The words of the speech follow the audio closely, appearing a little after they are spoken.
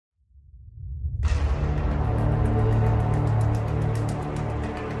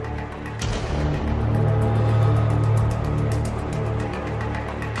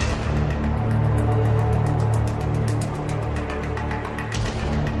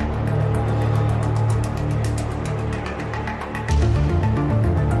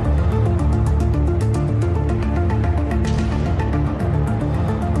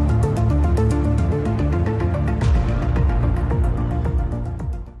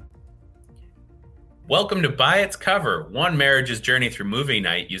Welcome to Buy Its Cover, one marriage's journey through movie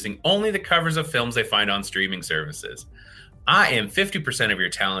night using only the covers of films they find on streaming services. I am 50% of your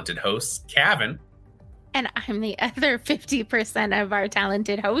talented hosts, Kevin, And I'm the other 50% of our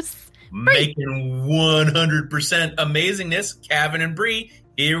talented hosts. making 100% amazingness, Kevin and Bree.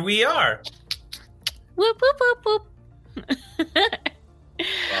 Here we are. Whoop, whoop, whoop, whoop.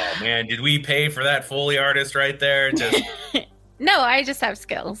 Oh man, did we pay for that Foley artist right there? No, I just have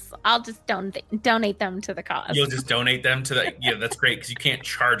skills. I'll just donate them to the cause. You'll just donate them to the. Yeah, that's great because you can't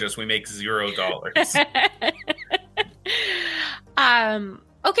charge us. We make $0.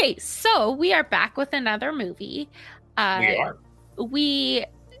 Okay, so we are back with another movie. We are. We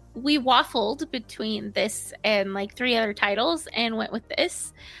waffled between this and like 3 other titles and went with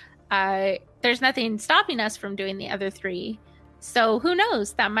this. There's nothing stopping us from doing the other 3. So who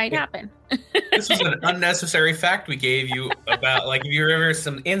knows? That might happen. This was an unnecessary fact we gave you about, like, if you're ever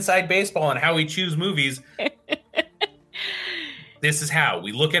some inside baseball on how we choose movies. This is how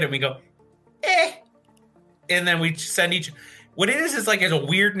we look at it and we go, and then we send each. What it is like a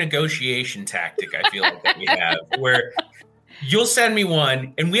weird negotiation tactic. I feel like that we have where you'll send me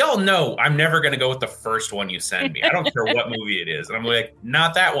one, and we all know I'm never going to go with the first one you send me. I don't care what movie it is, and I'm like,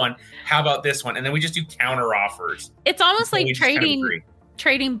 not that one. How about this one? And then we just do counter offers. It's almost like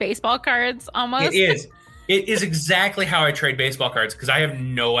trading baseball cards. Almost. It is exactly how I trade baseball cards because I have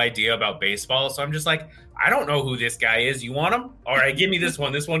no idea about baseball. So I'm just like, I don't know who this guy is. You want him? All right, give me this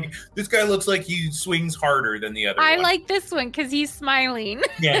one. This guy looks like he swings harder than the other one. I like this one because he's smiling.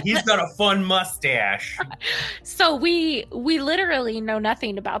 Yeah, he's got a fun mustache. So we literally know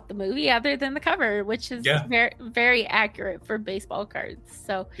nothing about the movie other than the cover, which is very, very accurate for baseball cards.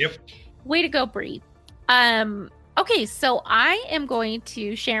 So, yep. Way to go, Bree. Okay, so I am going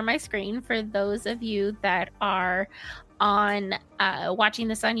to share my screen for those of you that are on watching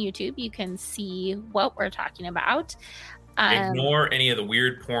this on YouTube. You can see what we're talking about. Ignore any of the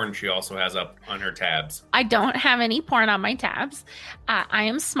weird porn she also has up on her tabs. I don't have any porn on my tabs. I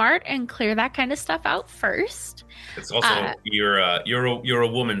am smart and clear that kind of stuff out first. It's also you're a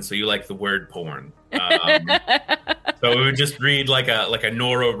woman, so you like the word porn. So we would just read like a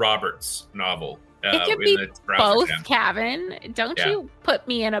Nora Roberts novel. It could be both, Kevin. Don't you put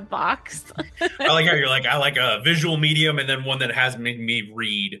me in a box. I like how you're like, I like a visual medium and then one that has made me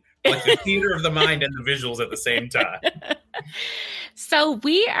read. Like the theater of the mind and the visuals at the same time. So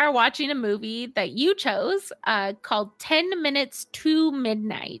we are watching a movie that you chose called 10 Minutes to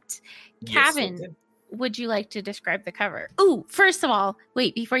Midnight. Yes, Kevin, would you like to describe the cover? Ooh, first of all,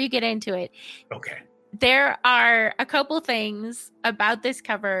 wait, before you get into it. Okay. There are a couple things about this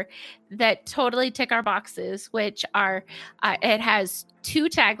cover that totally tick our boxes, which are it has 2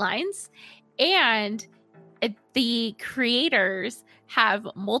 taglines and the creators have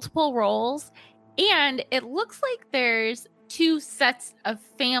multiple roles, and it looks like there's 2 sets of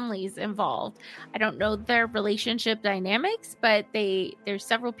families involved. I don't know their relationship dynamics, but there's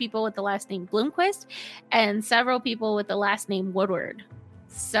several people with the last name Bloomquist and several people with the last name Woodward.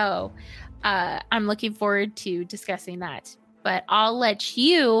 So I'm looking forward to discussing that, but I'll let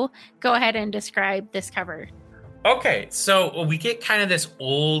you go ahead and describe this cover. Okay, so we get kind of this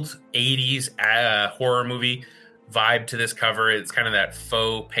old 80s horror movie vibe to this cover. It's kind of that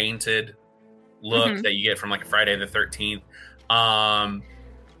faux painted look that you get from like a Friday the 13th.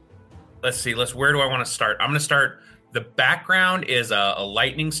 Let's see. Where do I want to start? I'm going to start. The background is a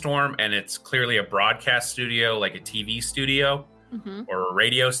lightning storm, and it's clearly a broadcast studio, like a TV studio or a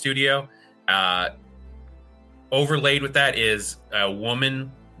radio studio. Overlaid with that is a woman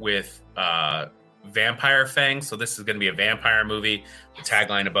with vampire fangs. So this is going to be a vampire movie. The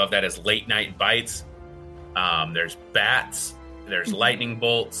tagline above that is Late Night Bites. There's bats. There's lightning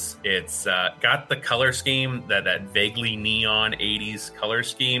bolts. It's got the color scheme, that vaguely neon 80s color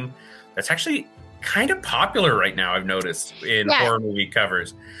scheme. That's actually kind of popular right now, I've noticed, in horror movie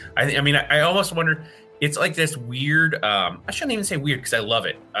covers. I mean, I almost wonder... It's like this weird. I shouldn't even say weird because I love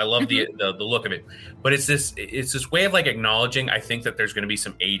it. I love the look of it. But it's this way of like acknowledging. I think that there's going to be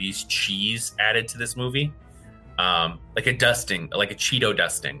some '80s cheese added to this movie, like a dusting, like a Cheeto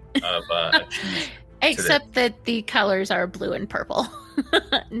dusting of cheese. Except that the colors are blue and purple.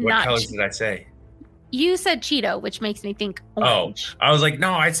 What colors did I say? You said Cheeto, which makes me think orange. Oh, I was like,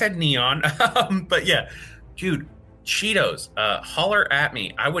 no, I said neon. But yeah, dude. Cheetos, holler at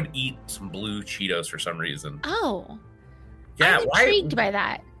me. I would eat some blue Cheetos for some reason. Oh, yeah. I'm intrigued by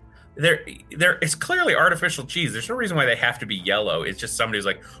that. It's clearly artificial cheese. There's no reason why they have to be yellow. It's just somebody's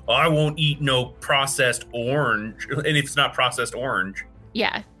like, oh, I won't eat no processed orange, and it's not processed orange.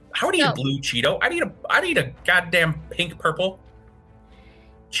 Yeah. I would eat a blue Cheeto. I'd eat a goddamn pink purple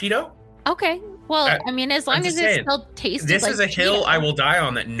Cheeto. Okay. Well, I mean, as long I'm as just it saying, still tasted this like is a hill Cheetos. I will die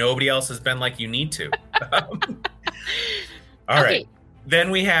on that nobody else has been like you need to. All right. Okay.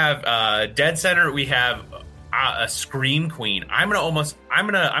 Then we have dead center. We have a scream queen. I'm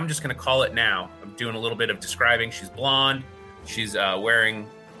just gonna call it now. I'm doing a little bit of describing. She's blonde. She's wearing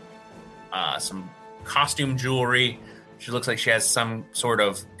some costume jewelry. She looks like she has some sort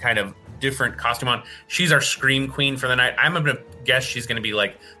of kind of different costume on. She's our scream queen for the night. I'm gonna guess she's gonna be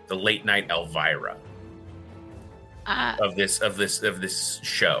like the late night Elvira of this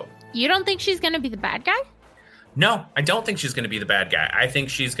show. You don't think she's going to be the bad guy? No, I don't think she's going to be the bad guy. I think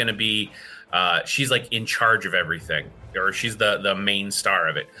she's going to be, she's like in charge of everything, or she's the main star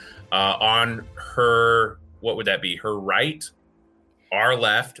of it. On her, what would that be? Her right, our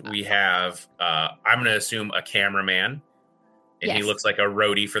left, we have, I'm going to assume a cameraman, and he looks like a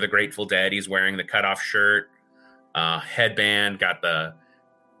roadie for the Grateful Dead. He's wearing the cutoff shirt, headband, got the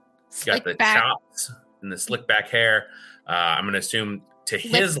chops and the slick back hair. I'm going to assume to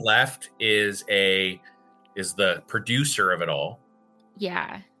his left is the producer of it all.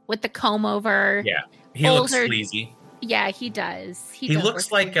 Yeah, with the comb over. Yeah, he looks sleazy. Yeah, he does. He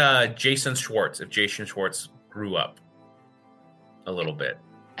looks like Jason Schwartz, if Jason Schwartz grew up a little bit.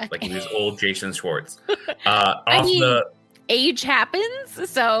 Okay. Like he was old Jason Schwartz. Age happens,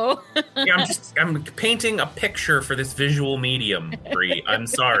 so yeah, I'm painting a picture for this visual medium, Bree. I'm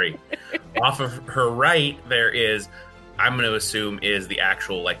sorry. Off of her right, there is, I'm going to assume, is the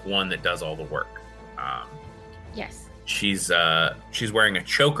actual like one that does all the work. Yes. She's wearing a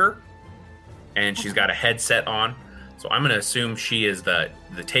choker, and she's got a headset on. So I'm going to assume she is the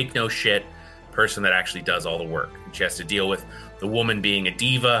take no shit person that actually does all the work. She has to deal with the woman being a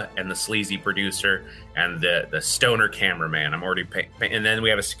diva and the sleazy producer and the stoner cameraman. I'm already and then we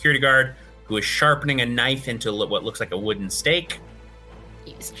have a security guard who is sharpening a knife into what looks like a wooden stake.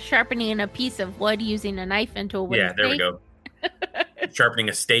 He's sharpening a piece of wood using a knife into a wooden stake. Yeah, there we go. Sharpening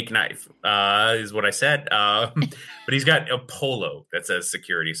a steak knife is what I said. But he's got a polo that says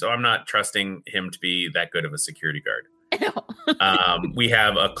security, so I'm not trusting him to be that good of a security guard. No. We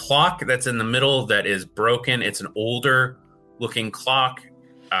have a clock that's in the middle that is broken. It's an older looking clock.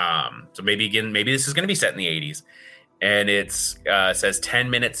 So maybe this is going to be set in the 80s. And it says 10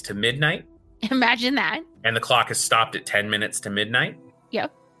 minutes to midnight. Imagine that. And the clock is stopped at 10 minutes to midnight.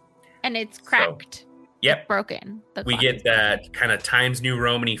 Yep. And it's cracked. So, yep. It's broken. We get that kind of Times New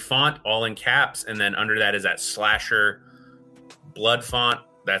Roman font all in caps. And then under that is that slasher blood font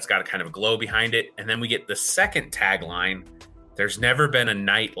that's got a kind of a glow behind it. And then we get the second tagline. There's never been a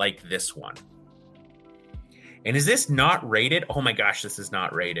night like this one. And is this not rated? Oh my gosh, this is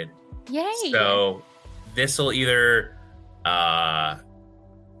not rated. Yay. So this will either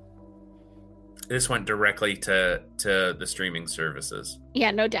this went directly to the streaming services.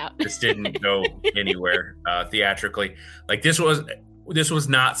 Yeah, no doubt. This didn't go anywhere theatrically. Like this was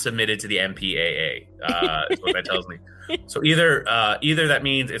not submitted to the MPAA. Is what that tells me. So either that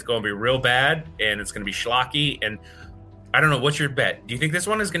means it's going to be real bad and it's going to be schlocky. And I don't know, what's your bet? Do you think this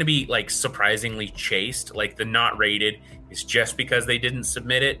one is going to be like surprisingly chaste? Like the not rated is just because they didn't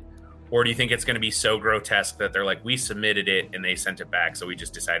submit it? Or do you think it's going to be so grotesque that they're like, we submitted it and they sent it back, so we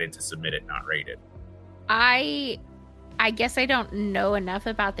just decided to submit it not rated? I guess I don't know enough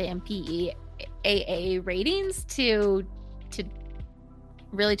about the MPAA ratings to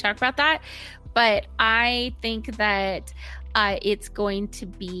really talk about that. But I think that it's going to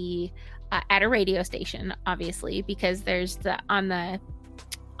be at a radio station, obviously, because there's on the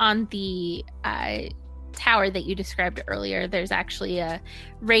tower that you described earlier, there's actually a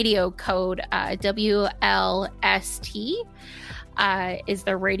radio code. WLST is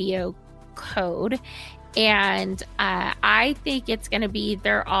the radio code. And I think it's going to be,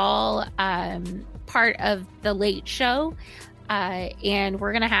 they're all part of the Late Show. And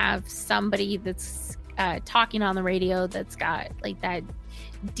we're going to have somebody that's talking on the radio that's got like that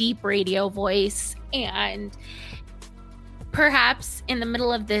deep radio voice, and perhaps in the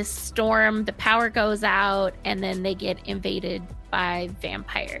middle of this storm the power goes out and then they get invaded by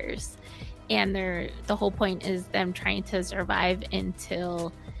vampires, and the whole point is them trying to survive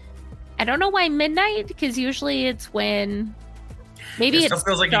until, I don't know why midnight, because usually it's when maybe it feels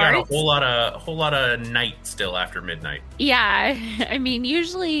like starts. You got a whole lot of night still after midnight. Yeah, I mean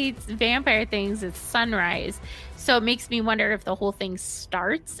usually it's vampire things, it's sunrise. So it makes me wonder if the whole thing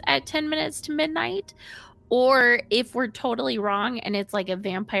starts at 10 minutes to midnight, or if we're totally wrong and it's like a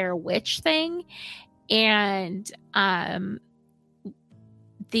vampire witch thing. And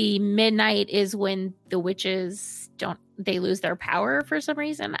the midnight is when the witches they lose their power for some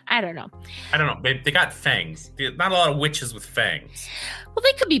reason. I don't know. They got fangs. Not a lot of witches with fangs. Well,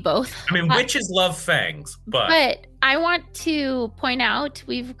 they could be both. I mean, witches love fangs, but I want to point out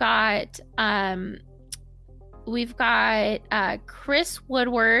we've got Chris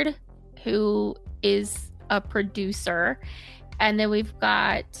Woodward, who is a producer, and then we've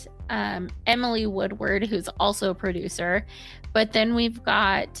got Emily Woodward, who's also a producer, but then we've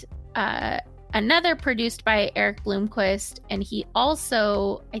got another produced by Eric Bloomquist, and he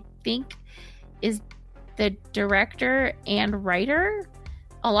also, I think, is the director and writer,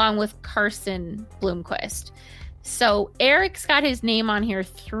 along with Carson Bloomquist. So Eric's got his name on here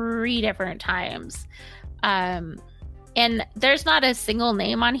 3 different times. And there's not a single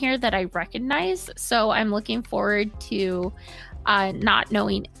name on here that I recognize, so I'm looking forward to not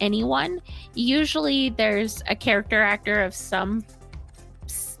knowing anyone. Usually there's a character actor of something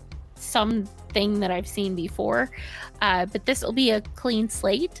that I've seen before, but this will be a clean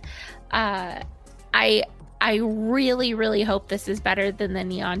slate. I really, really hope this is better than the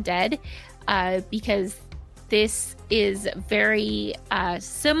Neon Dead, because this is very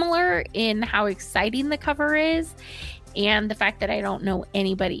similar in how exciting the cover is and the fact that I don't know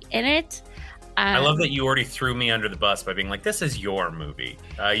anybody in it. I love that you already threw me under the bus by being like, this is your movie.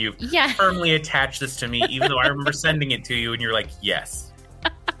 You firmly attached this to me, even though I remember sending it to you and you're like, yes.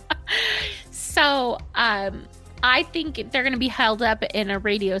 So I think they're going to be held up in a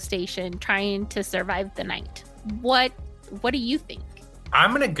radio station trying to survive the night. What do you think?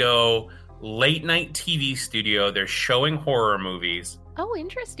 I'm going to go late night TV studio. They're showing horror movies. Oh,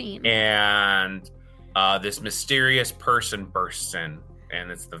 interesting. And this mysterious person bursts in, and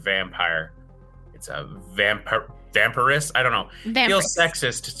it's the vampire. It's a vampiress. I don't know. Feels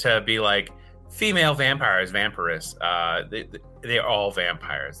sexist to be like female vampires, vampiress. They're all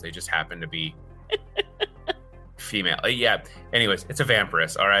vampires. They just happen to be female. Yeah. Anyways, it's a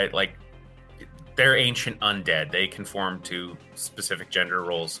vampiress. All right. Like, they're ancient undead. They conform to specific gender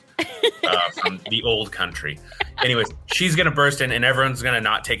roles from the old country. Anyways, she's going to burst in and everyone's going to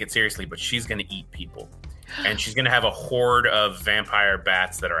not take it seriously, but she's going to eat people. And she's going to have a horde of vampire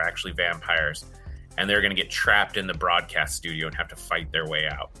bats that are actually vampires. And they're going to get trapped in the broadcast studio and have to fight their way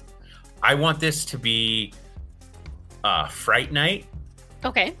out. I want this to be Fright Night.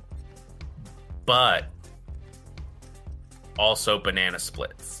 Okay. But also Banana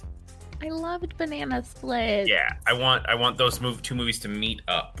Splits. I loved Banana Splits. Yeah, I want those two movies to meet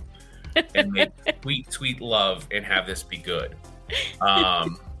up and make sweet love and have this be good.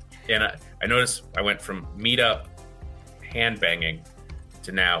 And I noticed I went from meet up, hand banging,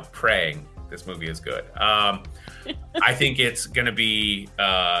 to now praying. This movie is good. I think it's going to be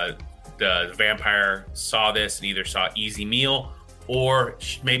the vampire saw this and either saw Easy Meal, or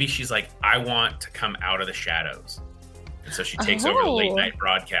maybe she's like, I want to come out of the shadows. And so she takes over the late night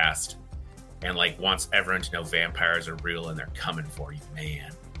broadcast and like wants everyone to know vampires are real and they're coming for you,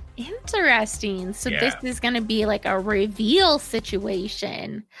 man. Interesting. So this is going to be like a reveal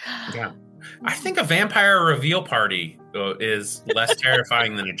situation. Yeah. I think a vampire reveal party is less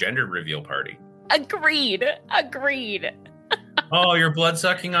terrifying than a gender reveal party. Agreed. Oh, you're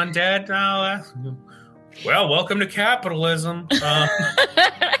blood-sucking undead? Oh, well, welcome to capitalism.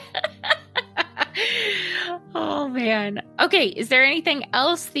 Oh, man. Okay, is there anything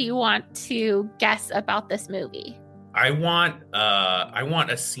else that you want to guess about this movie? I want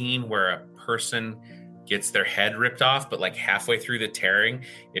a scene where a person gets their head ripped off, but like halfway through the tearing,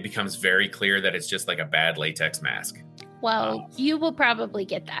 it becomes very clear that it's just like a bad latex mask. Well, you will probably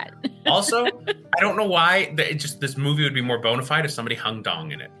get that. Also, I don't know why this movie would be more bona fide if somebody hung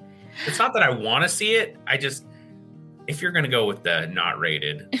dong in it. It's not that I want to see it. If you're going to go with the not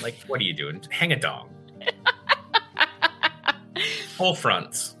rated, like, what are you doing? Hang a dong. Full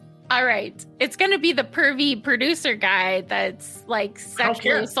fronts. All right. It's going to be the pervy producer guy that's like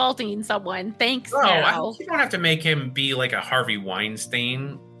sexually assaulting someone. Thanks. You don't have to make him be like a Harvey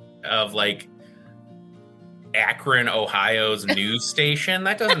Weinstein of like Akron, Ohio's news station.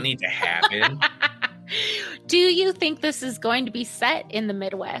 That doesn't need to happen. Do you think this is going to be set in the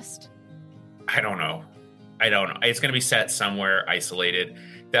Midwest? I don't know. It's going to be set somewhere isolated.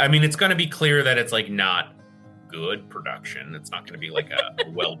 I mean, it's going to be clear that it's like not good production. It's not going to be like a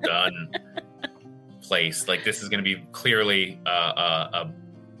well done place. Like, this is going to be clearly a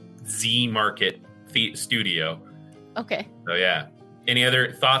Z Market studio. Okay. So yeah. Any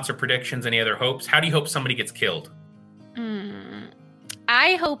other thoughts or predictions? Any other hopes? How do you hope somebody gets killed?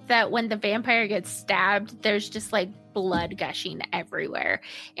 I hope that when the vampire gets stabbed, there's just like blood gushing everywhere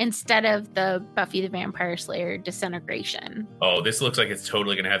instead of the Buffy the Vampire Slayer disintegration. Oh, this looks like it's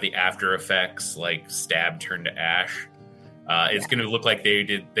totally going to have the after effects, like stab turned to ash. It's going to look like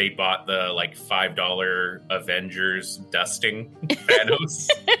they bought the like $5 Avengers dusting Thanos.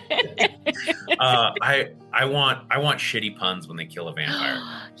 I want shitty puns when they kill a vampire.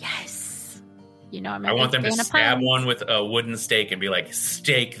 Yes. You know, I want them to stab one with a wooden stake and be like,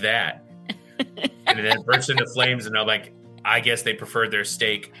 "Stake that," and then it bursts into flames. And I'm like, I guess they preferred their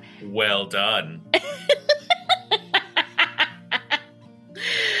steak well done.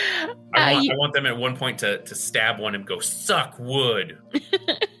 I want them at one point to stab one and go, "Suck wood."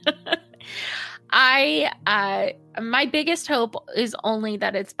 My biggest hope is only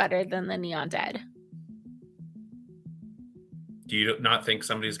that it's better than the Neon Dead. Do you not think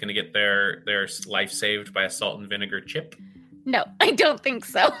somebody's going to get their life saved by a salt and vinegar chip? No, I don't think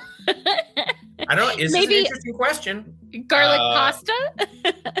so. I don't know. This is an interesting question. Garlic pasta?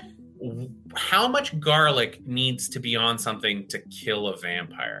 How much garlic needs to be on something to kill a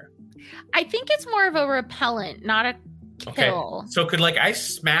vampire? I think it's more of a repellent, not a kill. Okay. So could I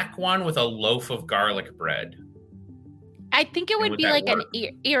smack one with a loaf of garlic bread? I think it would be like an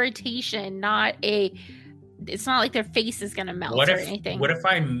irritation, not a... It's not like their face is going to melt or anything. What if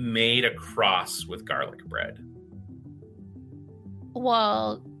I made a cross with garlic bread?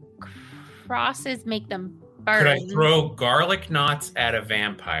 Well, crosses make them burn. Could I throw garlic knots at a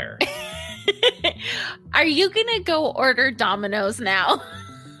vampire? Are you going to go order Domino's now?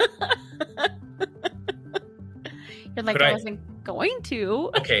 You're like, I wasn't going to.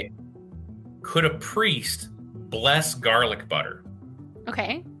 Okay. Could a priest bless garlic butter?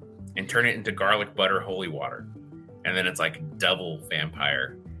 Okay. And turn it into garlic butter holy water. And then it's like double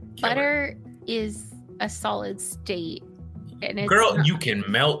vampire killer. Butter is a solid state. And it's you can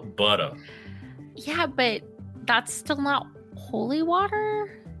melt butter. Yeah, but that's still not holy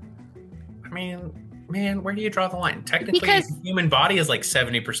water. I mean, man, where do you draw the line? Technically, the human body is like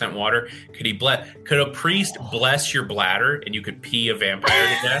 70% water. Could a priest bless your bladder and you could pee a vampire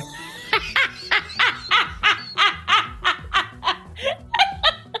to death?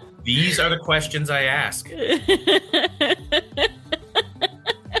 These are the questions I ask.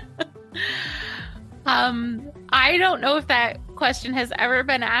 I don't know if that question has ever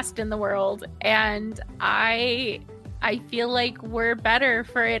been asked in the world, and I feel like we're better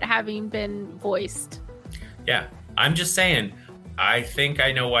for it having been voiced. Yeah, I'm just saying, I think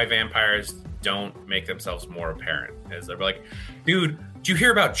I know why vampires don't make themselves more apparent. As they're like, dude, did you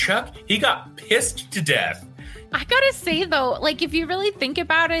hear about Chuck? He got pissed to death. I gotta say though, if you really think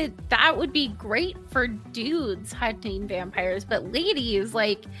about it, that would be great for dudes hunting vampires, but ladies,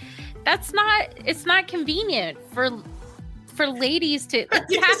 it's not convenient for ladies to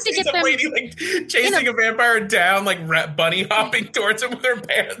you have to get them. Lady chasing a vampire down, bunny hopping towards him with her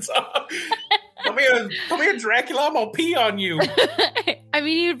pants off. Come here, Dracula! I'm gonna pee on you. I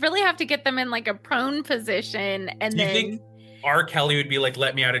mean, you'd really have to get them in a prone position, and then. You think R. Kelly would be like,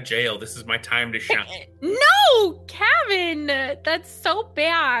 "Let me out of jail. This is my time to shine." No, Kevin, that's so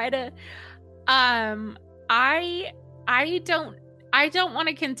bad. I don't want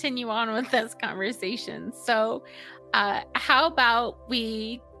to continue on with this conversation. So, how about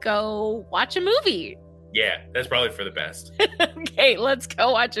we go watch a movie? Yeah, that's probably for the best. Okay, let's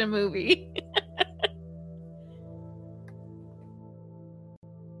go watch a movie.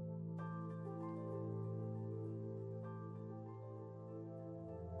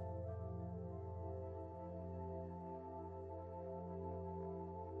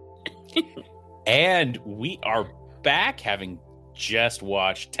 And we are back, having just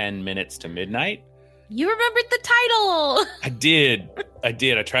watched 10 Minutes to Midnight. You remembered the title. I did. I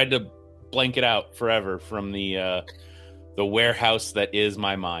tried to blank it out forever from the warehouse that is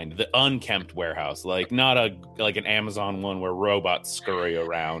my mind, the unkempt warehouse, not an Amazon one where robots scurry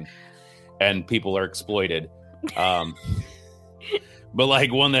around and people are exploited, but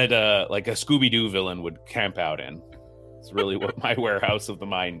one that a Scooby-Doo villain would camp out in. It's really what my warehouse of the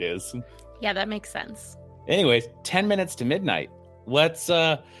mind is. Yeah, that makes sense. Anyways, 10 Minutes to Midnight. Let's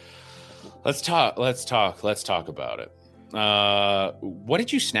talk about it. What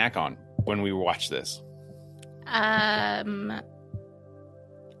did you snack on when we watched this? I don't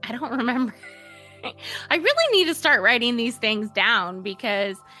remember. I really need to start writing these things down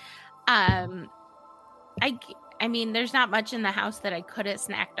because I mean, there's not much in the house that I could have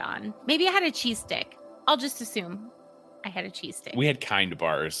snacked on. Maybe I had a cheese stick. I'll just assume I had a cheese stick. We had kind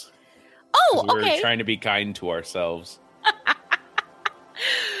bars. Oh, we okay. were trying to be kind to ourselves.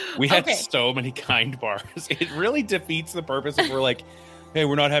 We had so many kind bars. It really defeats the purpose if we're like, hey,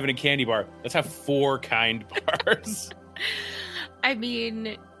 we're not having a candy bar. Let's have 4 kind bars. I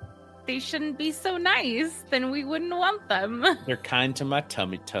mean, they shouldn't be so nice, then we wouldn't want them. They're kind to my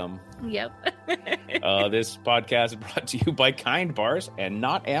tummy tum. Yep. This podcast is brought to you by Kind Bars and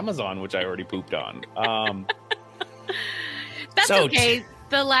not Amazon, which I already pooped on. That's so okay.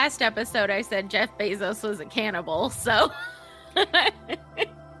 The last episode I said Jeff Bezos was a cannibal, so.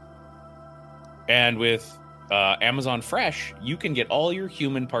 And with Amazon Fresh, you can get all your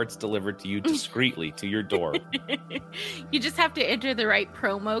human parts delivered to you discreetly to your door. You just have to enter the right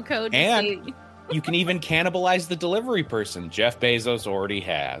promo code. And you can even cannibalize the delivery person. Jeff Bezos already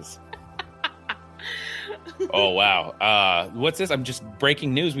has. Oh, wow. What's this? I'm just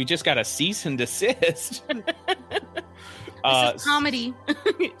breaking news. We just got a cease and desist. This is comedy.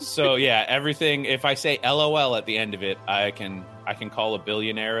 So, yeah, everything. If I say LOL at the end of it, I can call a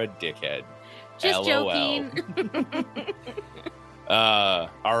billionaire a dickhead. Just LOL. joking. All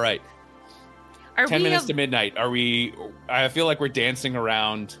right. 10 minutes to midnight. Are we? I feel like we're dancing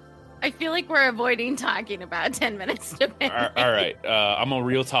around. I feel like we're avoiding talking about 10 minutes to midnight. All right. I'm gonna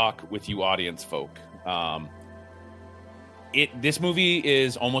real talk with you, audience folk. This movie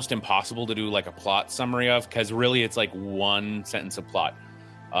is almost impossible to do like a plot summary of, because really it's like one sentence of plot.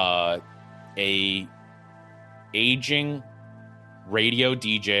 A aging radio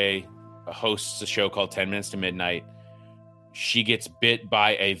DJ hosts a show called 10 Minutes to Midnight. She gets bit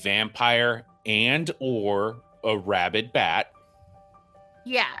by a vampire and or a rabid bat.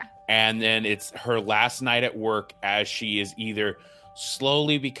 Yeah. And then it's her last night at work as she is either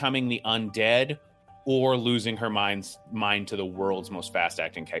slowly becoming the undead or losing her mind to the world's most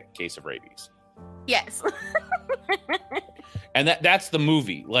fast-acting case of rabies. Yes. And that's the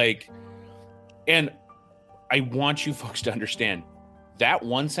movie. Like, and I want you folks to understand, that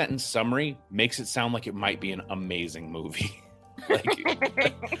one sentence summary makes it sound like it might be an amazing movie. Like,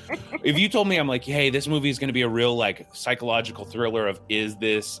 if you told me, I'm like, hey, this movie is going to be a real like psychological thriller of, is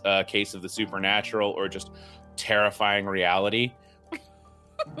this a case of the supernatural or just terrifying reality?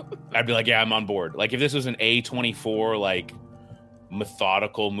 I'd be like, yeah, I'm on board. Like, if this was an A24 like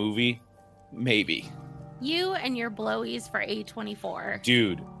methodical movie, maybe. You and your blowies for A24.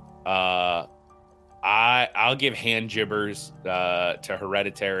 Dude, I'll give hand jibbers to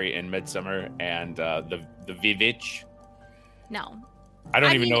Hereditary and Midsommar and the Vivitch. No. I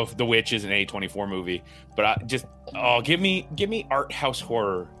don't even know if The Witch is an A24 movie, but give me art house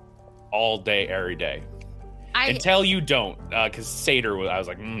horror all day, every day. Until you don't, because Seder, I was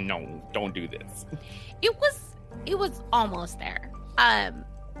like, no, don't do this. It was almost there.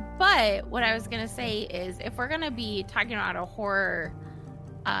 But what I was gonna say is, if we're gonna be talking about a horror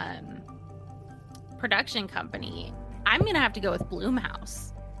production company, I'm gonna have to go with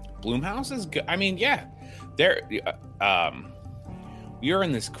Blumhouse. Blumhouse is good. I mean, yeah, we are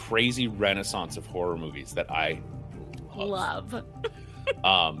in this crazy renaissance of horror movies that I love.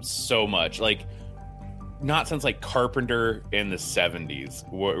 So much. Like, not since like Carpenter in the 70s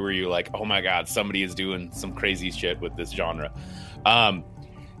where you're like, oh my god, somebody is doing some crazy shit with this genre.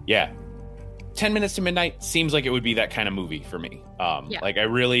 Yeah, 10 Minutes to Midnight seems like it would be that kind of movie for me. Like, I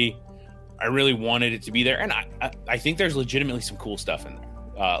really wanted it to be there, and I think there's legitimately some cool stuff in there.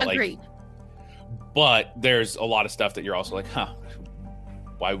 Agreed. But there's a lot of stuff that you're also like,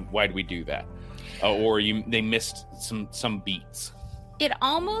 why did we do that? Or they missed some beats. It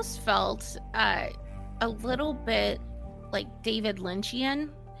almost felt a little bit like David Lynchian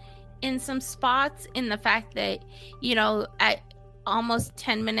in some spots, in the fact that, at almost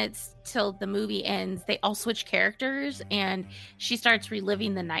 10 minutes till the movie ends, they all switch characters and she starts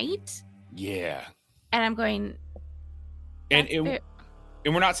reliving the night. Yeah. And I'm going... And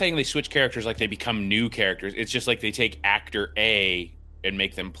we're not saying they switch characters like they become new characters. It's just like they take actor A and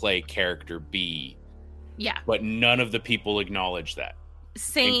make them play character B. Yeah. But none of the people acknowledge that.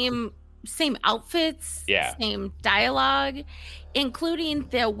 Same outfits. Yeah. Same dialogue, including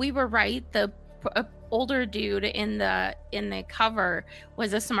we were right. The older dude in the cover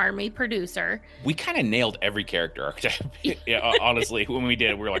was a smarmy producer. We kind of nailed every character archetype. Yeah, honestly, when we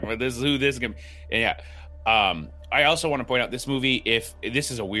did, we were like, well, this is who this is going to be. And yeah. I also want to point out this movie, if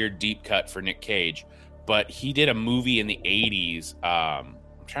this is a weird deep cut for Nick Cage, but he did a movie in the 80s. I'm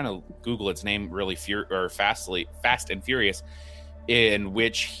trying to Google its name really Fast and Furious, in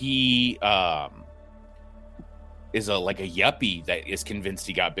which he is a yuppie that is convinced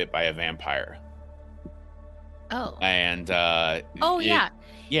he got bit by a vampire. Oh. And yeah.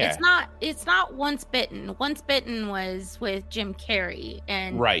 It's not Once Bitten. Once Bitten was with Jim Carrey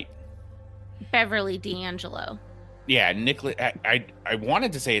and right. Beverly D'Angelo. Yeah, Nicholas. I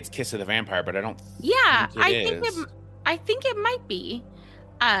wanted to say it's Kiss of the Vampire, but I don't. Yeah, think I think it might be.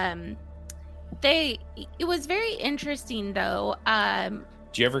 It was very interesting though.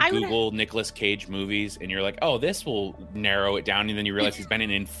 Do you ever I would- Google Nicolas Cage movies and you're like, oh, this will narrow it down, and then you realize he's been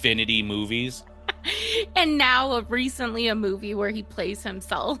in infinity movies? And now recently a movie where he plays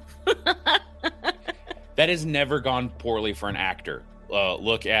himself. That has never gone poorly for an actor.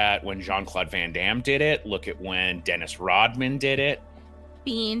 Look at when Jean-Claude Van Damme did it. Look at when Dennis Rodman did it.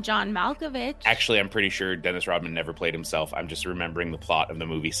 Being John Malkovich. Actually, I'm pretty sure Dennis Rodman never played himself. I'm just remembering the plot of the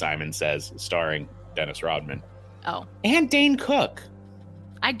movie Simon Says, starring Dennis Rodman. Oh, And Dane Cook.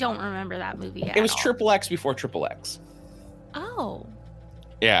 I don't remember that movie at It was all. Triple X before Triple X. Oh,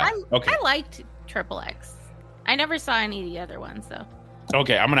 Yeah. Okay. I liked Triple X. I never saw any of the other ones though.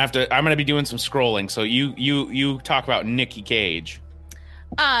 Okay. I'm gonna be doing some scrolling. So you talk about Nicky Cage.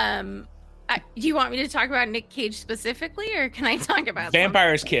 Do you want me to talk about Nick Cage specifically, or can I talk about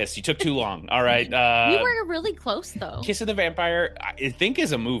Vampire's Kiss. You took too long. All right. something? We were really close though. Kiss of the Vampire, I think,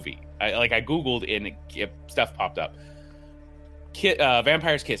 is a movie. I Googled and stuff popped up.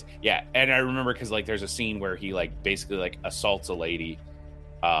 Vampire's Kiss. Yeah. And I remember because there's a scene where he basically assaults a lady,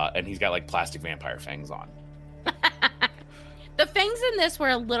 and he's got plastic vampire fangs on. The fangs in this were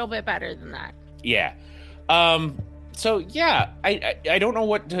a little bit better than that. Yeah. So yeah, I don't know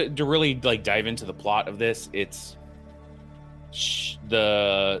what to really dive into the plot of this. It's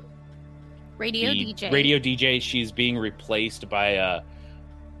the Radio DJ. Radio DJ. She's being replaced by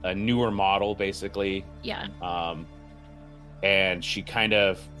a newer model, basically. Yeah. And she kind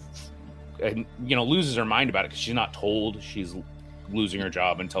of, loses her mind about it because she's not told she's losing her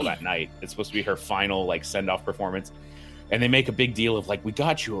job until that night. It's supposed to be her final send-off performance, and they make a big deal of we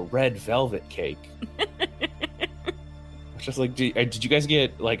got you a red velvet cake. It's just did you guys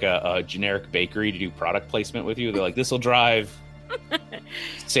get a generic bakery to do product placement with you? They're like, this will drive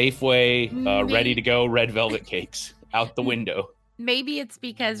Safeway ready to go red velvet cakes out the window. Maybe it's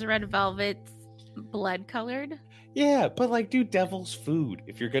because red velvet's blood colored. Yeah, but do devil's food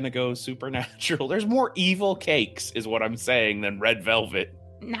if you're gonna go supernatural. There's more evil cakes, is what I'm saying, than red velvet.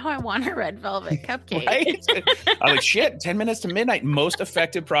 Now I want a red velvet cupcake. Right? I'm like, shit, 10 minutes to midnight, most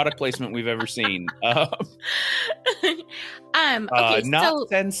effective product placement we've ever seen. Okay, Not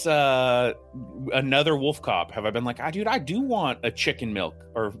since another Wolf Cop have I been dude, I do want a chicken milk,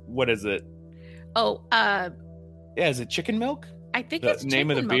 or what is it? Oh, yeah, is it chicken milk? I think The it's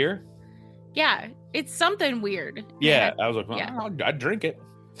name of the chicken milk. beer? Yeah, it's something weird. Yeah, I was like, well, yeah. I'd drink it.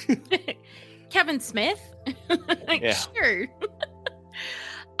 Kevin Smith. Yeah. Sure.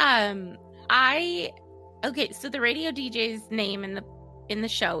 So the radio DJ's name in the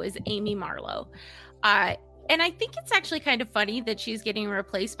show is Amy Marlowe. And I think it's actually kind of funny that she's getting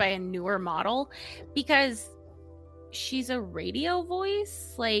replaced by a newer model because she's a radio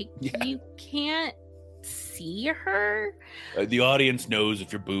voice. You can't see her. The audience knows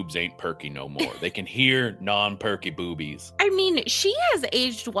if your boobs ain't perky no more. They can hear non-perky boobies. I mean, she has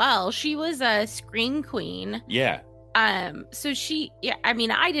aged well. She was a scream queen. Yeah. So I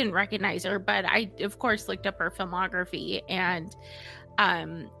didn't recognize her, but I of course looked up her filmography, and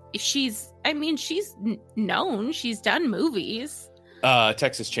she's known. She's done movies.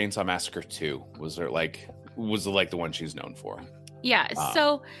 Texas Chainsaw Massacre 2 was the one she's known for. Yeah.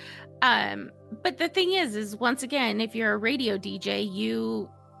 But the thing is once again, if you're a radio DJ,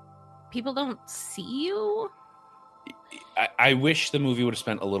 people don't see you. I wish the movie would have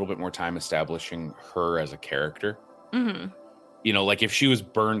spent a little bit more time establishing her as a character. Mm-hmm. If she was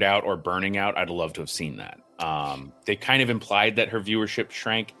burned out or burning out, I'd love to have seen that. They kind of implied that her viewership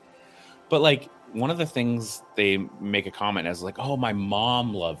shrank, but one of the things they make a comment as oh, my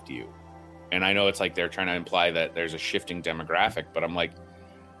mom loved you. And I know it's they're trying to imply that there's a shifting demographic, but I'm I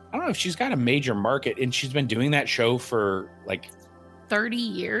don't know if she's got a major market, and she's been doing that show for 30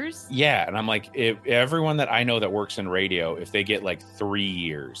 years. Yeah. And I'm if everyone that I know that works in radio, if they get 3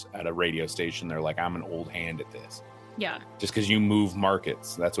 years at a radio station, they're I'm an old hand at this. Yeah. Just because you move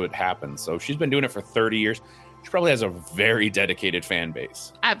markets, that's what happens. So she's been doing it for 30 years. She probably has a very dedicated fan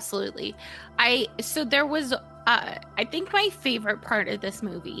base. Absolutely. There was, I think my favorite part of this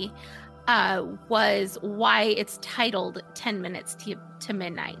movie was why it's titled 10 Minutes to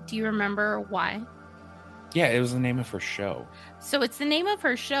Midnight. Do you remember why? Yeah, it was the name of her show. So it's the name of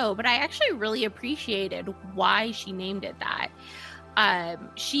her show, but I actually really appreciated why she named it that.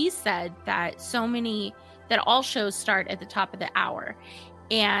 She said that that all shows start at the top of the hour,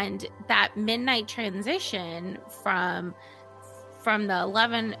 and that midnight transition from the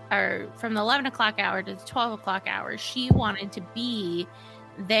 11 o'clock hour to the 12 o'clock hour, she wanted to be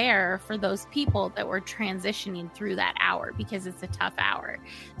there for those people that were transitioning through that hour because it's a tough hour.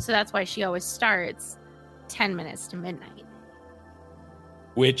 So that's why she always starts 10 minutes to midnight.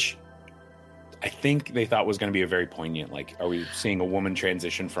 Which I think they thought was going to be a very poignant, like, are we seeing a woman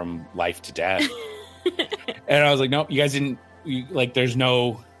transition from life to death? And I was like, no, you guys didn't. Like, there's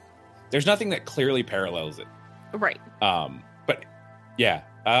nothing that clearly parallels it. Right. But yeah,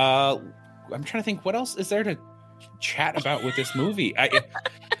 I'm trying to think, what else is there to chat about with this movie? Okay.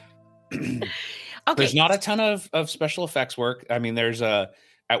 There's not a ton of special effects work. I mean, there's at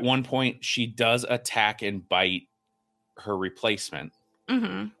one point she does attack and bite her replacement.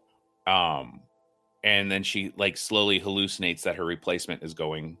 Mm-hmm. And then she like slowly hallucinates that her replacement is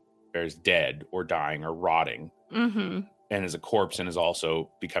dead or dying or rotting. Mm-hmm. And is a corpse and is also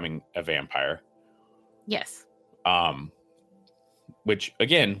becoming a vampire. Yes. Which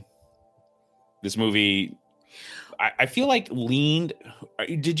again, this movie, I feel like leaned.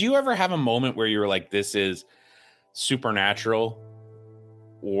 Did you ever have a moment where you were like, this is supernatural?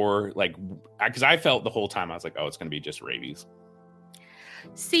 Or like, because I felt the whole time I was like, oh, it's going to be just rabies.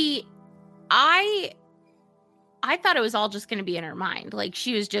 See, I thought it was all just going to be in her mind. Like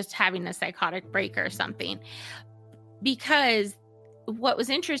she was just having a psychotic break or something. Because what was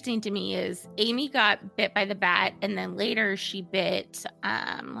interesting to me is Amy got bit by the bat, and then later she bit,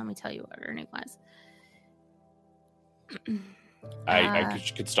 let me tell you what her name was. I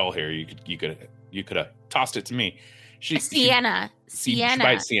could stall here. You could have tossed it to me. Sienna. She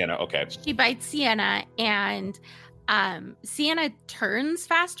bites Sienna. Okay. She bites Sienna, and Sienna turns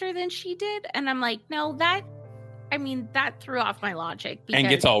faster than she did, and I'm like, no, that threw off my logic. Because, and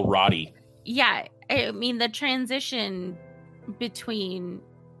gets all rotty. Yeah, I mean the transition between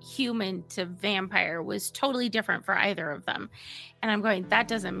human to vampire was totally different for either of them, and I'm going, that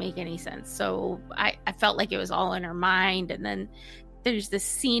doesn't make any sense. So I felt like it was all in her mind. And then there's this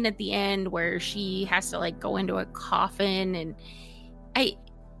scene at the end where she has to like go into a coffin, and I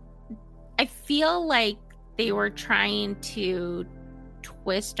feel like they were trying to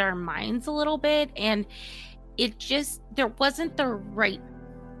twist our minds a little bit, and it just there weren't the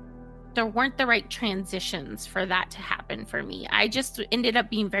right transitions for that to happen for me. I just ended up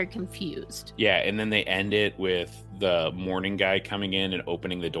being very confused. Yeah, and then they end it with the morning guy coming in and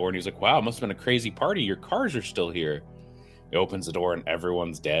opening the door, and he's like, wow, it must have been a crazy party. Your cars are still here. He opens the door and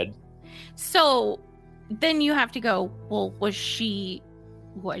everyone's dead. So then you have to go, well, was she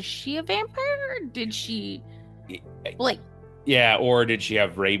a vampire? Or did she like... Yeah, or did she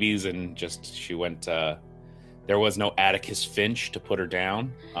have rabies and just she went there was no Atticus Finch to put her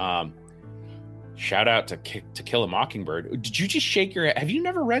down. Shout out to Kill a Mockingbird. Did you just shake your head? Have you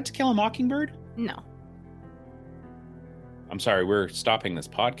never read To Kill a Mockingbird? No. I'm sorry, we're stopping this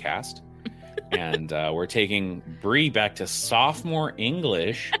podcast. And we're taking Bree back to sophomore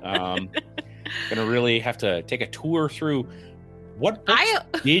English. Gonna really have to take a tour through what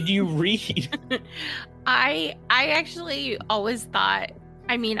books did you read? I actually always thought,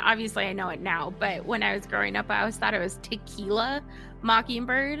 I mean, obviously I know it now, but when I was growing up, I always thought it was Tequila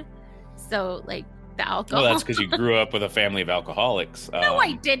Mockingbird. So, like, the alcohol. Well, that's because you grew up with a family of alcoholics. No,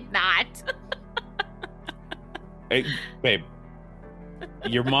 I did not. Hey, babe,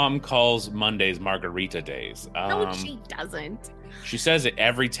 your mom calls Mondays margarita days. No, she doesn't. She says it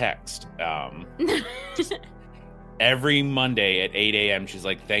every text. Every Monday at 8 a.m., she's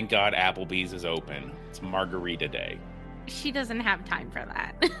like, thank God Applebee's is open. It's margarita day. She doesn't have time for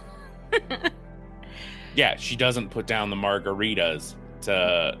that. Yeah, she doesn't put down the margaritas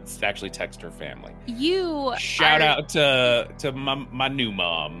to actually text her family. Shout out to my new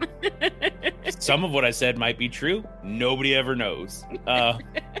mom. Some of what I said might be true. Nobody ever knows. I'm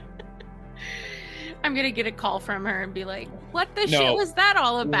gonna get a call from her and be like, what the shit was that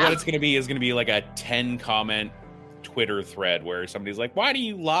all about? What it's gonna be is gonna be like a 10-comment Twitter thread where somebody's like, why do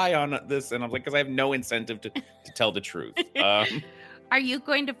you lie on this? And I'm like, because I have no incentive to tell the truth. Are you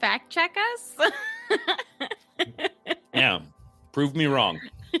going to fact check us? Yeah, prove me wrong.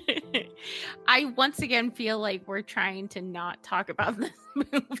 I once again feel like we're trying to not talk about this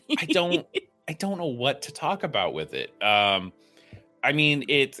movie. I don't know what to talk about with it. I mean,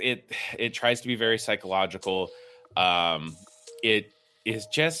 it tries to be very psychological.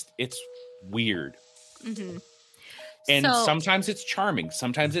 It's weird. Mm-hmm. And sometimes it's charming.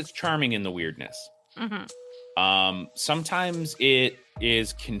 Sometimes it's charming in the weirdness. Mm-hmm. Sometimes it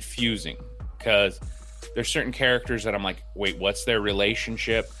is confusing because there's certain characters that I'm like, wait, what's their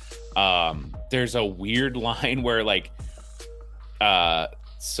relationship? There's a weird line where like,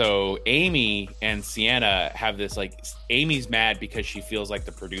 so Amy and Sienna have this, like, Amy's mad because she feels like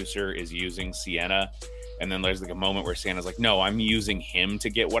the producer is using Sienna. And then there's like a moment where Sienna's like, no, I'm using him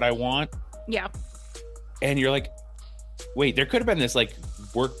to get what I want. Yeah. And you're like, wait, there could have been this like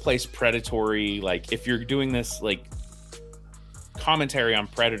workplace predatory, like if you're doing this like commentary on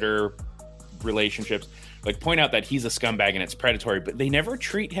predator relationships, like point out that he's a scumbag and it's predatory, but they never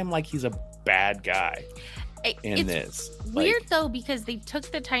treat him like he's a bad guy in this. Weird though, because they took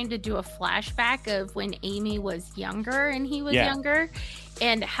the time to do a flashback of when Amy was younger and he was younger,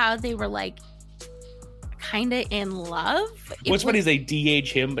 and how they were like kind of in love. What's funny is they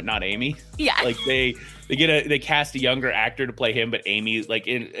de-age him but not Amy. Yeah, like they cast a younger actor to play him, but Amy, like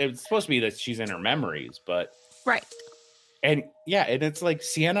it's supposed to be that she's in her memories, but right. And and it's like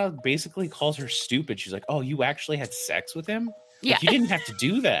Sienna basically calls her stupid. She's like, "Oh, you actually had sex with him? Yeah, like, you didn't have to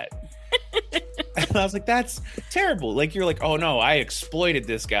do that." And I was like, "That's terrible." Like you're like, "Oh no, I exploited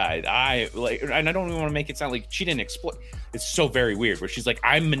this guy." And I don't even want to make it sound like she didn't exploit. It's so very weird. Where she's like,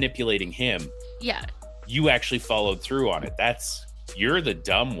 "I'm manipulating him." Yeah, you actually followed through on it. You're the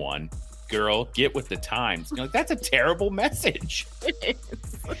dumb one, girl. Get with the times. You're like, that's a terrible message. It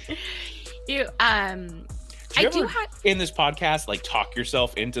is. In this podcast, like talk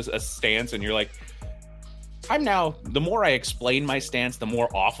yourself into a stance and you're like, the more I explain my stance, the more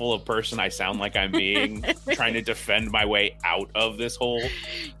awful a person I sound like I'm being, trying to defend my way out of this hole.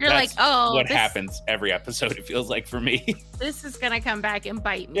 That's what happens every episode, it feels like for me. This is going to come back and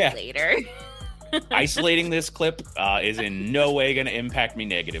bite me later. Isolating this clip is in no way going to impact me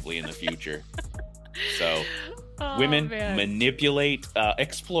negatively in the future. So women manipulate,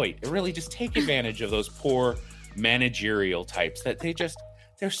 exploit, really just take advantage of those poor managerial types that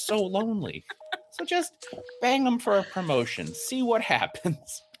they're so lonely. So just bang them for a promotion. See what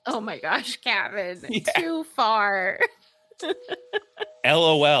happens. Oh my gosh, Kevin. Too far.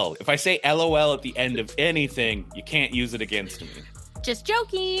 LOL. If I say LOL at the end of anything, you can't use it against me. Just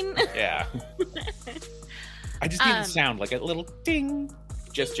joking. Yeah. I just need to sound like a little ding.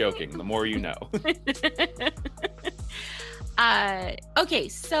 Just joking. The more you know. Okay,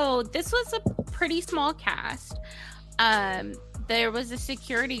 so this was a pretty small cast. There was a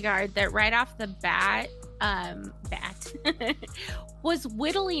security guard that right off the bat was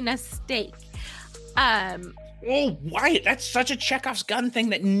whittling a steak. Oh, Wyatt, that's such a Chekhov's gun thing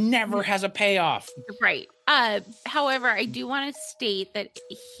that never has a payoff. Right. However, I do want to state that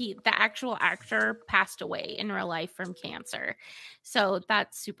the actual actor passed away in real life from cancer. So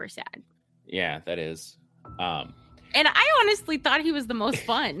that's super sad. Yeah, that is. And I honestly thought he was the most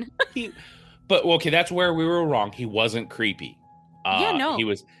fun. But okay, that's where we were wrong. He wasn't creepy. No.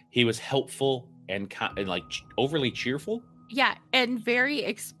 He was helpful and like overly cheerful. Yeah, and very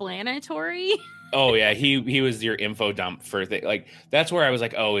explanatory. Oh yeah, he was your info dump for like that's where I was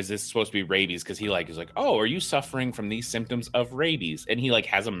like, oh, is this supposed to be rabies? Because he is like, oh, are you suffering from these symptoms of rabies? And he like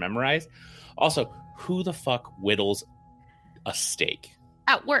has them memorized. Also, who the fuck whittles a steak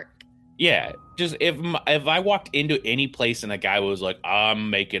at work? Yeah, just if I walked into any place and a guy was like, I'm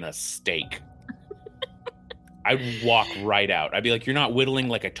making a steak, I'd walk right out. I'd be like, you're not whittling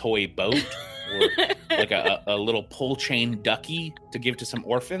like a toy boat or like a little pull chain ducky to give to some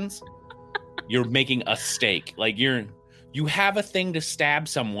orphans. You're making a steak. Like you have a thing to stab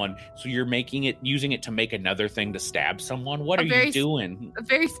someone, so you're using it to make another thing to stab someone. What are you doing? A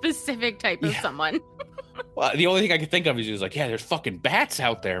very specific type of someone. Well, the only thing I could think of is just like, yeah, there's fucking bats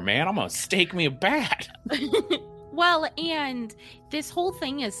out there, man. I'm gonna stake me a bat. Well, and this whole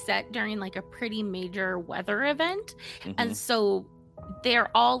thing is set during like a pretty major weather event. Mm-hmm. And so they're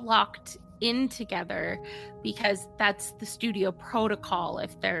all locked in together because that's the studio protocol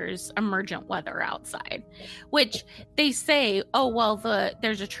if there's emergent weather outside, which they say, oh, well,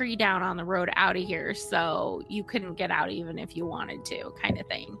 there's a tree down on the road out of here, so you couldn't get out even if you wanted to, kind of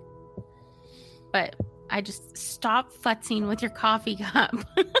thing. But I just stop futzing with your coffee cup.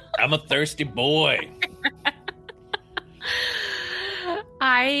 I'm a thirsty boy.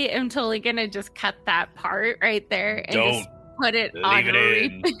 I am totally gonna just cut that part right there and just put it on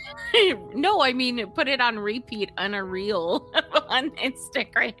repeat. No, I mean put it on repeat on a reel on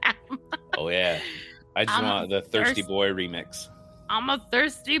Instagram. Oh yeah, I just want the thirsty boy remix. I'm a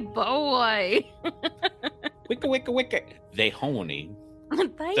thirsty boy. Wicka wicka wicka. They honey.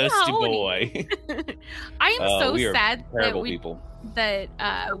 Thirsty boy. I am so sad that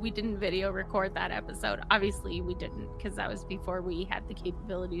we didn't video record that episode. Obviously we didn't, because that was before we had the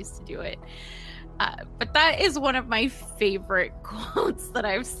capabilities to do it. But that is one of my favorite quotes that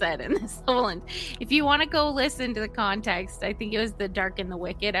I've said in this whole one. If you want to go listen to the context, I think it was the Dark and the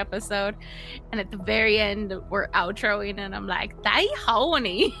Wicked episode. And at the very end, we're outroing and I'm like, "They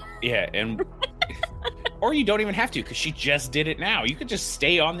honey." Yeah, and or you don't even have to, because she just did it now. You could just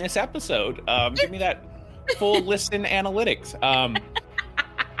stay on this episode. Give me that full listen analytics.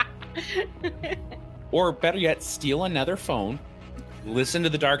 Or better yet, steal another phone. Listen to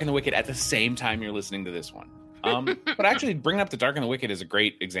The Dark and the Wicked at the same time you're listening to this one. But actually, bringing up The Dark and the Wicked is a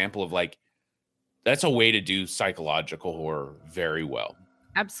great example of like that's a way to do psychological horror very well.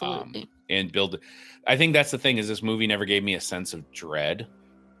 Absolutely. And build. I think that's the thing, is this movie never gave me a sense of dread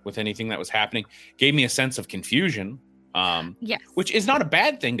with anything that was happening. Gave me a sense of confusion. Yes. Which is not a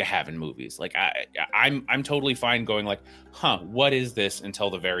bad thing to have in movies. Like I'm totally fine going like, what is this, until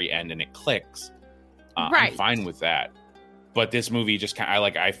the very end and it clicks. Right. I'm fine with that. But this movie just kind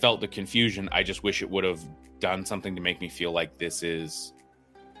of, I felt the confusion. I just wish it would have done something to make me feel like this is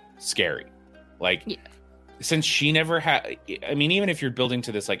scary. Like, yeah. Since she never had, I mean, even if you're building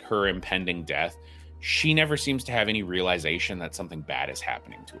to this, like, her impending death, she never seems to have any realization that something bad is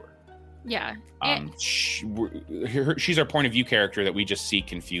happening to her. Yeah. She's our point of view character that we just see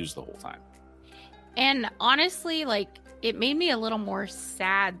confused the whole time. And honestly, like, it made me a little more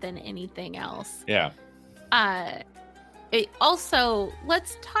sad than anything else. Yeah. It also,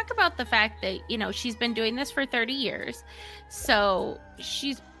 let's talk about the fact that, you know, she's been doing this for 30 years. So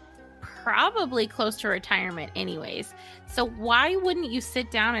she's probably close to retirement anyways. So why wouldn't you sit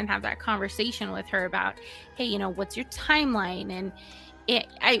down and have that conversation with her about, hey, you know, what's your timeline? And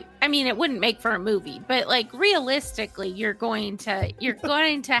I mean, it wouldn't make for a movie, but like realistically, you're going to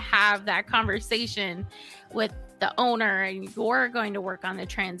have that conversation with the owner, and you're going to work on the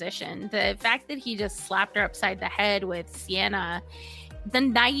transition. The fact that he just slapped her upside the head with Sienna the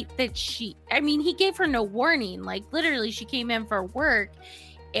night that he gave her no warning. Like, literally, she came in for work,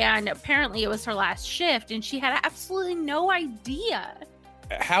 and apparently it was her last shift, and she had absolutely no idea.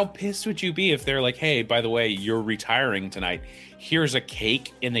 How pissed would you be if they're like, hey, by the way, you're retiring tonight. Here's a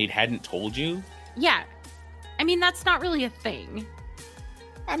cake, and they hadn't told you? Yeah. I mean, that's not really a thing.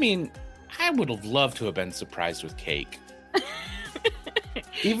 I mean, I would have loved to have been surprised with cake.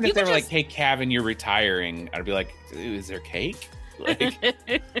 Even if they were like, hey, Kevin, you're retiring, I'd be like, is there cake? Like...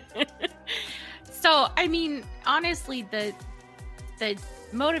 So, I mean, honestly, the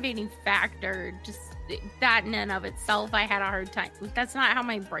motivating factor, just that in and of itself, I had a hard time. That's not how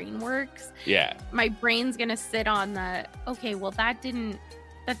my brain works. Yeah. My brain's going to sit on okay, well, that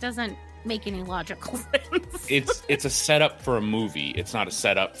doesn't make any logical sense. It's a setup for a movie. It's not a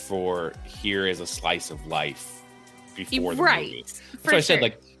setup for, here is a slice of life before the movie. So I said,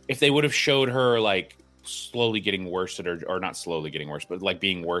 like, if they would have showed her like slowly getting worse at her, or not slowly getting worse, but like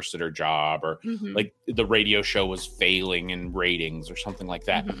being worse at her job, or like the radio show was failing in ratings or something like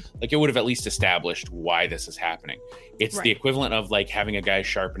that. Like, it would have at least established why this is happening. It's the equivalent of like having a guy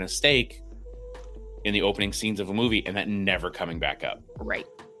sharpen a steak in the opening scenes of a movie and that never coming back up. Right.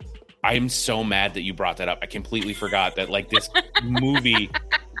 I am so mad that you brought that up. I completely forgot that, like, this movie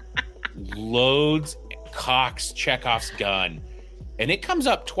cocks Chekhov's gun, and it comes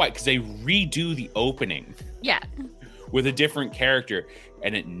up twice because they redo the opening. Yeah. With a different character,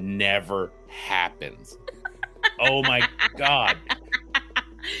 and it never happens. Oh my God.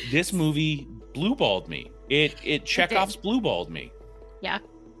 This movie blue-balled me. It Chekhov's blue-balled me. Yeah.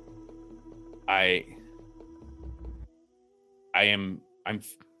 I'm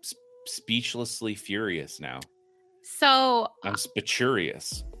speechlessly furious now. So I'm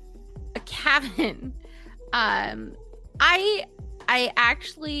spiturious. Kevin, I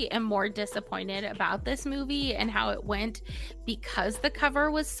actually am more disappointed about this movie and how it went because the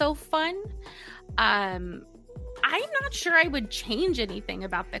cover was so fun. I'm not sure I would change anything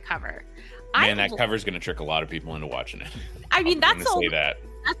about the cover. Man, that cover's going to trick a lot of people into watching it. I mean, that's the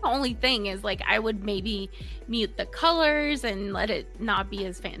only thing is, like, I would maybe mute the colors and let it not be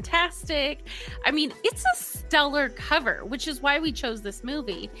as fantastic. I mean, it's a stellar cover, which is why we chose this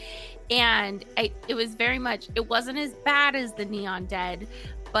movie. And it was very much, it wasn't as bad as the Neon Dead,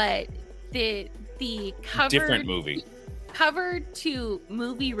 but the cover, different movie, cover to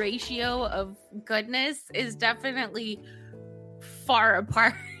movie ratio of goodness is definitely far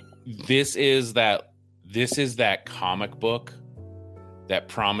apart. This is that comic book that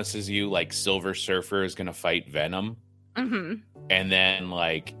promises you, like, Silver Surfer is going to fight Venom. And then,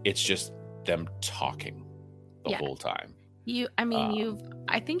 like, it's just them talking the whole time.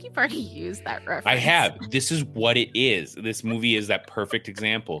 I think you've already used that reference. I have. This is what it is. This movie is that perfect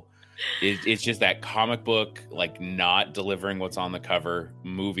example. It's just that comic book, like, not delivering what's on the cover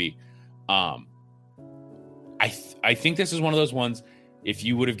movie. I think this is one of those ones, if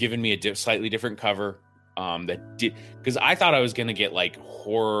you would have given me a slightly different cover, that did, because I thought I was going to get like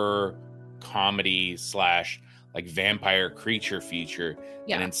horror comedy / like vampire creature feature.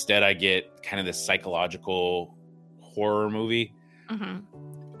 And instead I get kind of this psychological horror movie.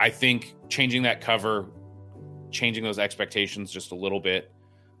 I think changing that cover, changing those expectations just a little bit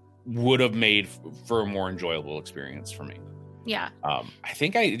would have made for a more enjoyable experience for me. Yeah. I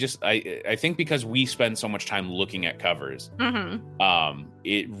think I think because we spend so much time looking at covers,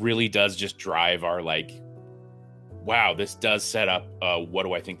 it really does just drive our like, wow, this does set up what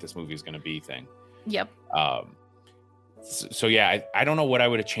do I think this movie is going to be thing. Yep. So yeah, I don't know what I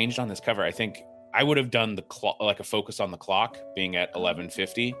would have changed on this cover. I think I would have done the like a focus on the clock being at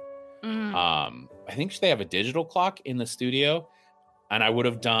 11:50. I think they have a digital clock in the studio, and I would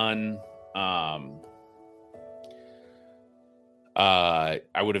have done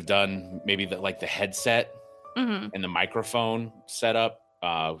I would have done maybe the headset and the microphone setup,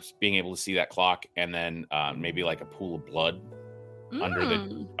 being able to see that clock, and then maybe like a pool of blood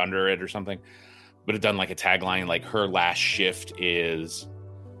under it or something. But have done like a tagline like her last shift is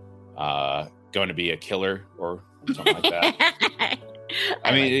going to be a killer or something like that.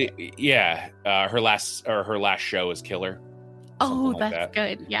 I mean, yeah, her last show is killer. Oh, that's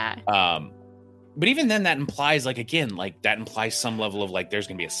good. Yeah. But even then, that implies that implies some level of like there's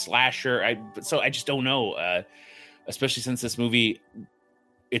gonna be a slasher. So I just don't know, especially since this movie,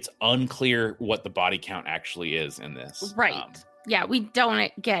 it's unclear what the body count actually is in this. Right. Yeah, we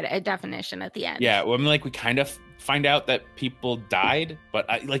don't get a definition at the end. Yeah, well, I mean, like we kind of find out that people died, but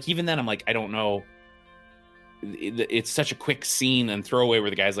even then, I'm like, I don't know. It's such a quick scene and throwaway where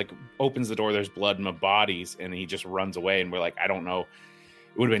the guy's like opens the door, there's blood in the bodies, and he just runs away, and we're like, I don't know.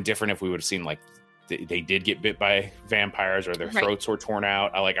 It would have been different if we would have seen like they did get bit by vampires or their throats were torn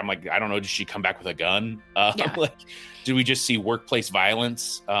out. I'm like, I don't know. Did she come back with a gun? Like, did we just see workplace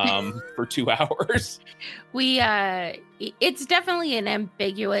violence for 2 hours? It's definitely an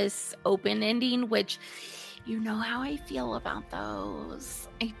ambiguous open ending, which you know how I feel about those.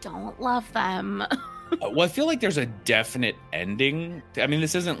 I don't love them. Well, I feel like there's a definite ending. I mean,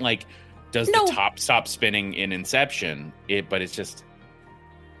 this isn't like, does the top stop spinning in Inception? But it's just.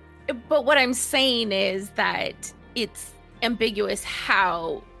 But what I'm saying is that it's ambiguous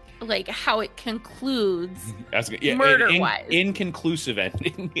how it concludes murder-wise. Inconclusive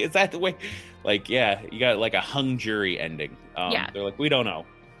ending. Is that the way? Like, yeah, you got like a hung jury ending. They're like, we don't know.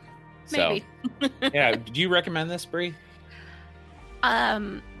 Maybe. So, yeah. Do you recommend this, Brie?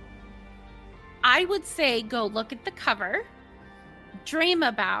 I would say go look at the cover, dream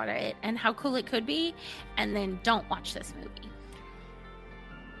about it and how cool it could be, and then don't watch this movie.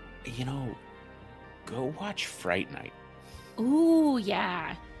 You know, go watch Fright Night. Ooh,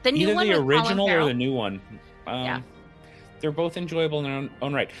 yeah. The new Either one the with original Colin or the new one. Yeah. They're both enjoyable in their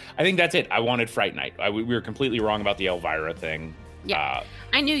own right. I think that's it. I wanted Fright Night. We were completely wrong about the Elvira thing. Yeah.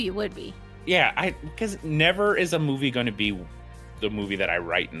 I knew you would be. Yeah, because never is a movie going to be the movie that I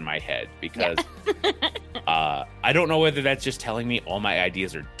write in my head, because I don't know whether that's just telling me all my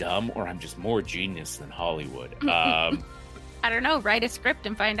ideas are dumb or I'm just more genius than Hollywood. I don't know. Write a script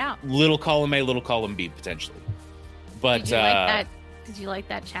and find out. Little column A, little column B, potentially. But did you like that? Did you like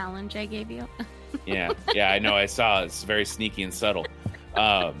that challenge I gave you? yeah, I know. I saw it's very sneaky and subtle.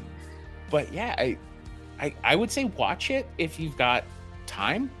 But yeah, I would say watch it if you've got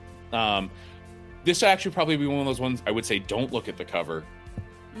time. This would actually probably be one of those ones I would say don't look at the cover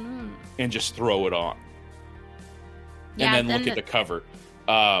and just throw it on. Yeah, and then look at the cover.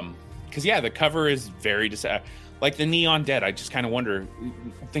 Because the cover is very like the Neon Dead. I just kind of wonder,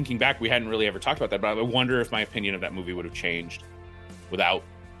 thinking back, we hadn't really ever talked about that, but I wonder if my opinion of that movie would have changed without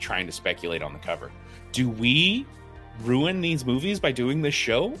trying to speculate on the cover. Do we ruin these movies by doing this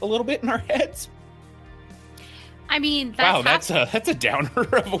show a little bit in our heads? I mean, that's a downer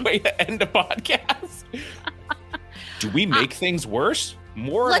of a way to end a podcast. Do we make things worse?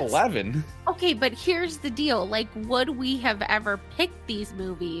 More at 11. Okay, but here's the deal. Like, would we have ever picked these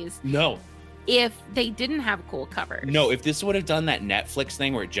movies? No. If they didn't have cool covers. No, if this would have done that Netflix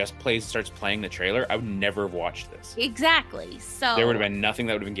thing where it just starts playing the trailer, I would never have watched this. Exactly. So there would have been nothing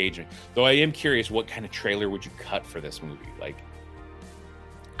that would have engaged me. Though I am curious, what kind of trailer would you cut for this movie? Like,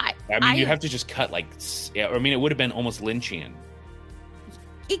 I mean, you have to just cut it would have been almost Lynchian.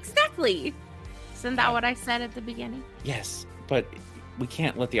 Exactly. Isn't that what I said at the beginning? Yes, but we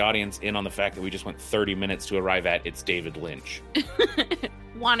can't let the audience in on the fact that we just went 30 minutes to arrive at it's David Lynch.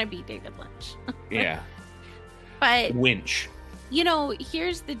 Wannabe David Lynch. Yeah. But Winch. You know,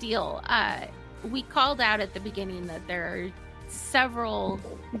 here's the deal. We called out at the beginning that there are several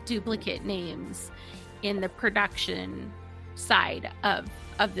duplicate names in the production side of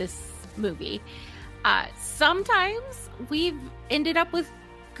this movie. Sometimes we've ended up with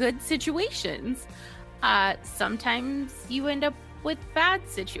good situations. Sometimes you end up with bad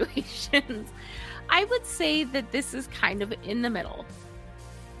situations. I would say that this is kind of in the middle.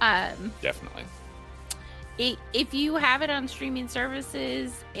 Definitely. If you have it on streaming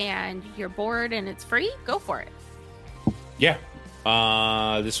services and you're bored and it's free, go for it. Yeah.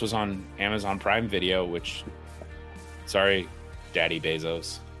 This was on Amazon Prime Video, which, sorry, Daddy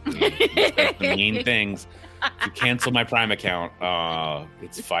Bezos. The mean things. If you cancel my Prime account,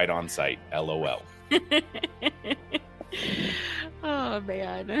 it's fight on site. LOL. Oh,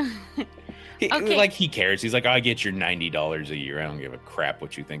 man. Okay. Like, he cares. He's like, I get your $90 a year. I don't give a crap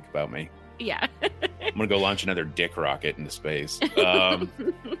what you think about me. Yeah. I'm gonna go launch another dick rocket into space.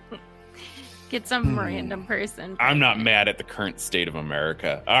 Get some random person. I'm not mad at the current state of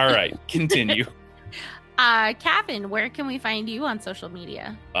America. All right, continue. Kavin, where can we find you on social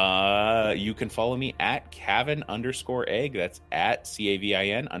media? You can follow me at Kavin_egg. That's at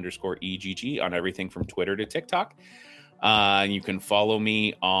CAVIN_EGG on everything from Twitter to TikTok. You can follow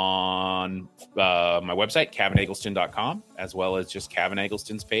me on my website, KavinEggleston.com, as well as just Kavin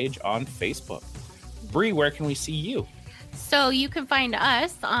Eggleston's page on Facebook. Bree, where can we see you? So you can find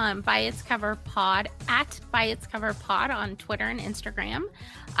us on By Its Cover Pod at By Its Cover Pod on Twitter and Instagram.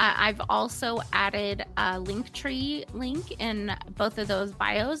 I've also added a Linktree link in both of those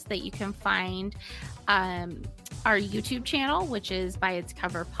bios that you can find our YouTube channel, which is By Its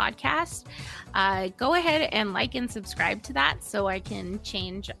Cover Podcast. Go ahead and like and subscribe to that so I can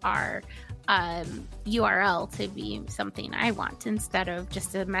change our URL to be something I want instead of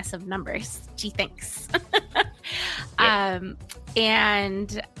just a mess of numbers. Gee, thanks. Yep.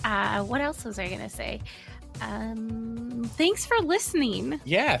 And what else was I going to say? Thanks for listening.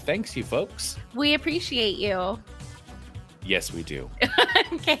 Yeah, thanks you folks. We appreciate you. Yes, we do.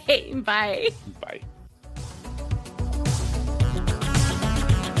 Okay, bye. Bye.